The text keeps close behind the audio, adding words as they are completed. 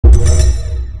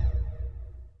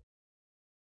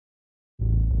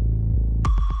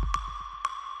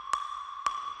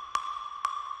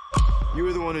You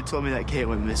were the one who told me that Kate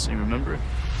went missing, remember?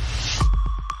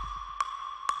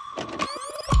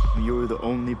 You were the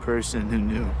only person who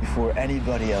knew before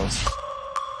anybody else.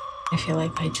 I feel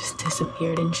like I just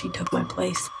disappeared and she took my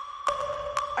place.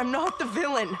 I'm not the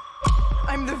villain.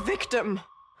 I'm the victim.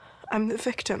 I'm the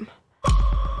victim.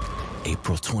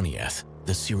 April 20th,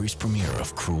 the series premiere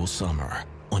of Cruel Summer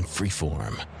on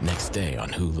Freeform, next day on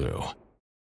Hulu.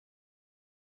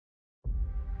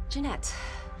 Jeanette,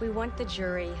 we want the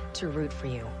jury to root for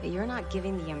you, but you're not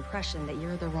giving the impression that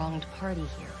you're the wronged party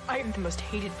here. I am the most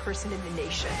hated person in the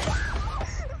nation.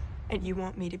 And you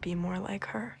want me to be more like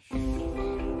her.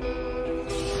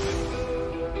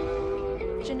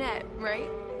 Jeanette, right?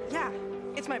 Yeah,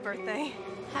 it's my birthday.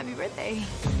 Happy birthday.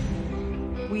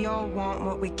 We all want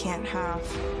what we can't have,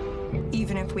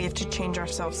 even if we have to change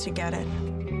ourselves to get it.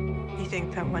 You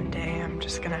think that one day I'm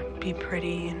just gonna be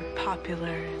pretty and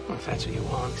popular? Well, if that's what you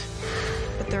want.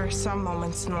 But there are some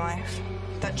moments in life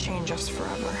that change us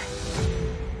forever.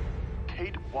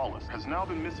 Kate Wallis has now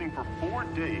been missing for 4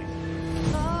 days.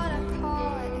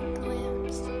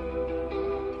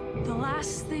 The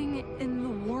last thing in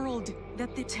the world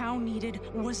that the town needed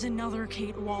was another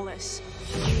Kate Wallis.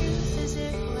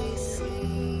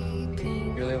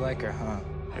 You really like her, huh?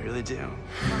 I really do.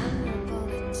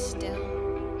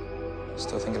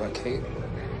 Still think about Kate?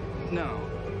 No.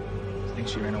 Think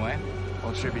she ran away?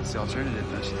 All tributes to alternative,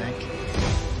 don't you think?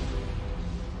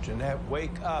 Jeanette,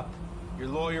 wake up. Your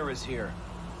lawyer is here.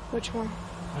 Which one?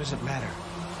 What does it matter?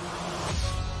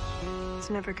 It's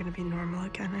never gonna be normal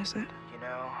again, is it? You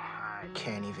know, I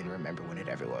can't even remember when it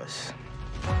ever was.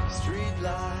 Street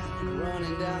light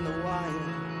running down the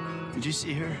wire. Did you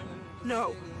see her?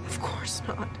 No, of course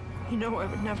not. You know I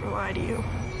would never lie to you.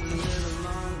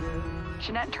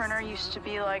 Jeanette Turner used to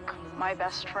be like my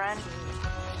best friend,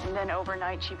 and then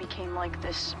overnight she became like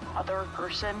this other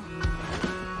person.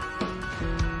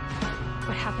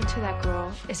 What happened to that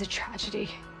girl is a tragedy.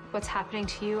 What's happening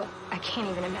to you, I can't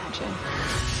even imagine.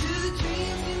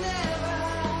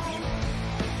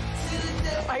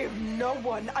 I have no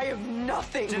one. I have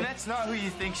nothing. Jeanette's not who you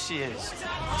think she is.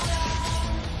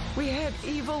 We have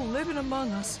evil living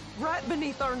among us, right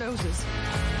beneath our noses.